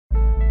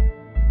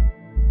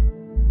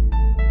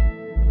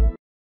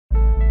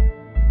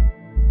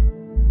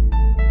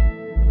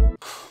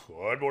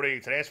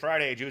morning. Today's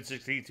Friday, June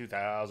 16,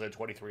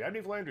 2023. I'm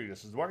Landry.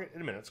 This is the market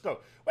in a minute. Let's go.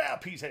 Well,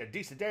 P's had a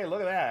decent day. Look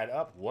at that.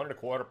 Up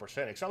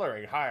 1.25%,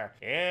 accelerating higher.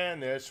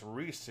 And this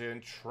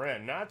recent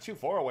trend, not too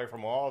far away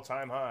from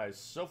all-time highs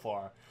so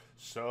far.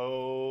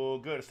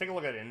 So good. Let's take a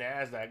look at it.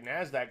 NASDAQ.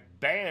 NASDAQ,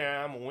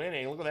 bam,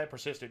 winning. Look at that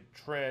persistent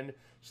trend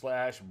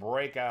slash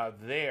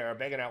breakout there.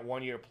 Banging out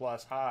 1-year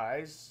plus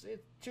highs.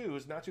 It, too,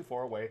 is not too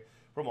far away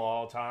from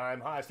all-time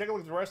highs. Take a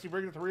look at the rest of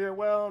the three.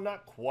 Well,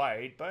 not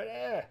quite, but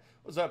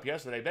was up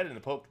yesterday. Bet in the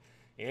poke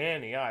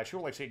in the eye. Sure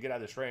would like to see it get out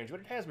of this range, but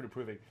it has been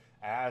improving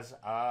as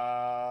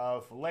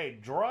of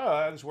late.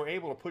 Drugs were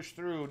able to push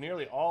through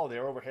nearly all of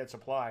their overhead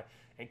supply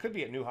and could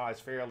be at new highs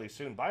fairly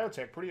soon.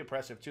 Biotech, pretty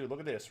impressive too. Look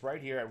at this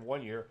right here at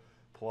 1 year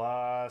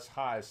plus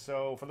highs.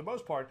 So for the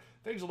most part,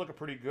 things are looking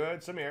pretty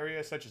good. Some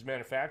areas such as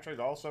manufacturing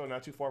also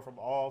not too far from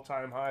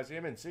all-time highs.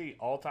 MNC,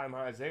 all-time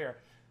highs there.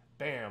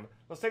 Bam.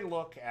 Let's take a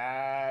look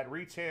at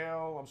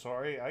retail. I'm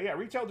sorry. Yeah,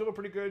 retail doing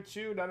pretty good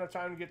too. Not enough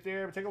time to get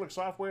there. But take a look at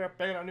software,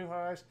 banging on new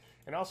highs.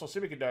 And also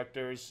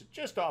semiconductors,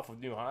 just off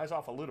of new highs,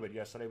 off a little bit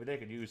yesterday, but they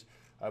could use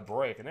a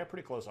break. And they're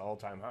pretty close to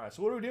all-time highs.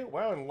 So what do we do?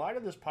 Well, in light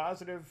of this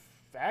positive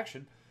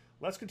action,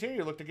 let's continue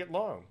to look to get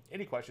long.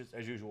 Any questions,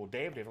 as usual,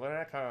 Dave,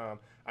 DaveLandry.com.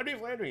 I'm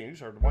Dave Landry, and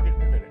you heard the market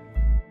in a minute.